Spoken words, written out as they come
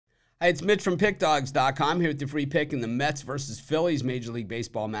Hi, it's Mitch from Pickdawgz.com here with your free pick in the Mets versus Phillies Major League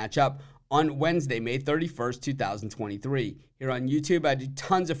Baseball matchup on Wednesday, May 31st, 2023. Here on YouTube, I do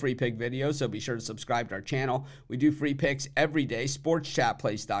tons of free pick videos, so be sure to subscribe to our channel. We do free picks every day,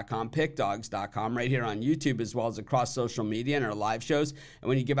 sportschatplace.com, pickdawgz.com, right here on YouTube, as well as across social media and our live shows. And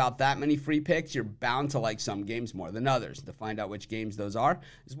when you give out that many free picks, you're bound to like some games more than others. To find out which games those are,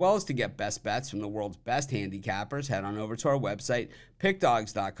 as well as to get best bets from the world's best handicappers, head on over to our website,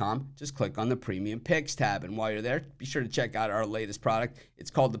 pickdawgz.com. Just click on the Premium Picks tab. And while you're there, be sure to check out our latest product. It's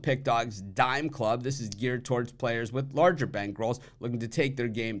called the Pick Dawgz Dime Club. This is geared towards players with larger bankrolls looking to take their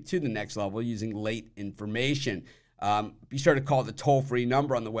game to the next level using late information. Be sure to call the toll-free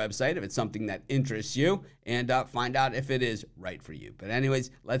number on the website if it's something that interests you and find out if it is right for you. But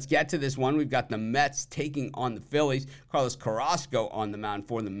anyways, let's get to this one. We've got the Mets taking on the Phillies. Carlos Carrasco on the mound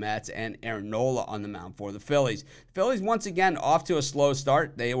for the Mets and Aaron Nola on the mound for the Phillies. The Phillies, once again, off to a slow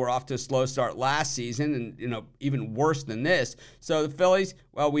start. They were off to a slow start last season and, even worse than this. So the Phillies,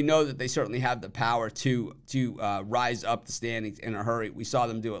 well, we know that they certainly have the power to rise up the standings in a hurry. We saw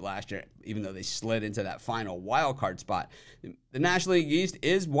them do it last year, even though they slid into that final wild card spot. The National League East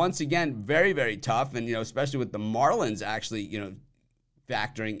is once again very, very tough, and especially with the Marlins actually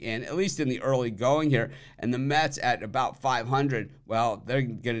factoring in, at least in the early going here, and the Mets at about 500. Well, they're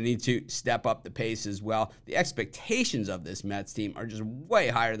going to need to step up the pace as well. The expectations of this Mets team are just way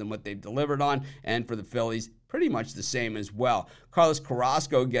higher than what they've delivered on, and for the Phillies, pretty much the same as well. Carlos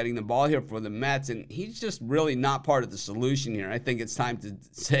Carrasco getting the ball here for the Mets, and he's just really not part of the solution here. I think it's time to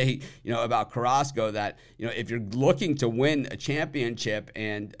say, about Carrasco that, if you're looking to win a championship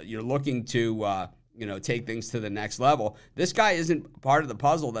and you're looking to, take things to the next level, this guy isn't part of the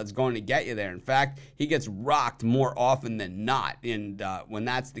puzzle that's going to get you there. In fact, he gets rocked more often than not. And when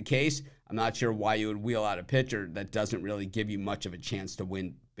that's the case, I'm not sure why you would wheel out a pitcher that doesn't really give you much of a chance to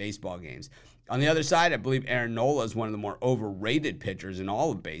win baseball games. On the other side, I believe Aaron Nola is one of the more overrated pitchers in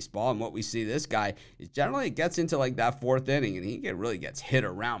all of baseball. And what we see this guy is generally it gets into like that fourth inning and he really gets hit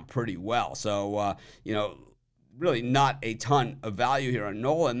around pretty well. So, really not a ton of value here on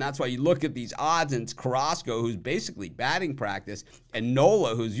Nola, and that's why you look at these odds, and it's Carrasco, who's basically batting practice, and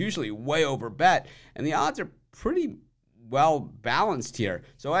Nola, who's usually way over bet, and the odds are pretty well balanced here.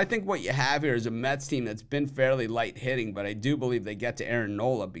 So I think what you have here is a Mets team that's been fairly light hitting, but I do believe they get to Aaron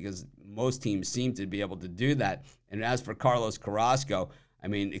Nola because most teams seem to be able to do that. And as for Carlos Carrasco,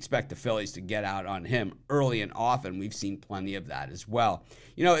 expect the Phillies to get out on him early and often. We've seen plenty of that as well.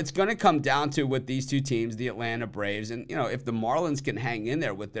 It's going to come down to with these two teams, the Atlanta Braves, and, if the Marlins can hang in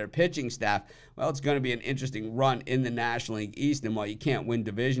there with their pitching staff, well, it's going to be an interesting run in the National League East. And while you can't win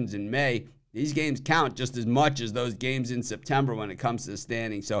divisions in May, these games count just as much as those games in September when it comes to the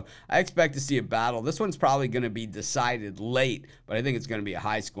standings. So I expect to see a battle. This one's probably going to be decided late, but I think it's going to be a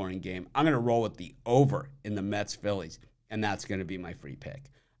high-scoring game. I'm going to roll with the over in the Mets-Phillies. And that's going to be my free pick.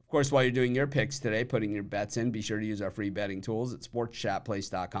 Of course, while you're doing your picks today, putting your bets in, be sure to use our free betting tools at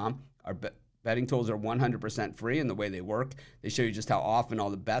sportschatplace.com. Our betting tools are 100% free, and the way they work, they show you just how often all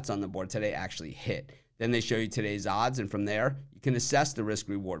the bets on the board today actually hit. Then they show you today's odds, and from there, you can assess the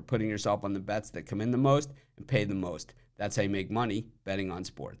risk-reward, putting yourself on the bets that come in the most and pay the most. That's how you make money betting on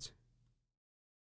sports.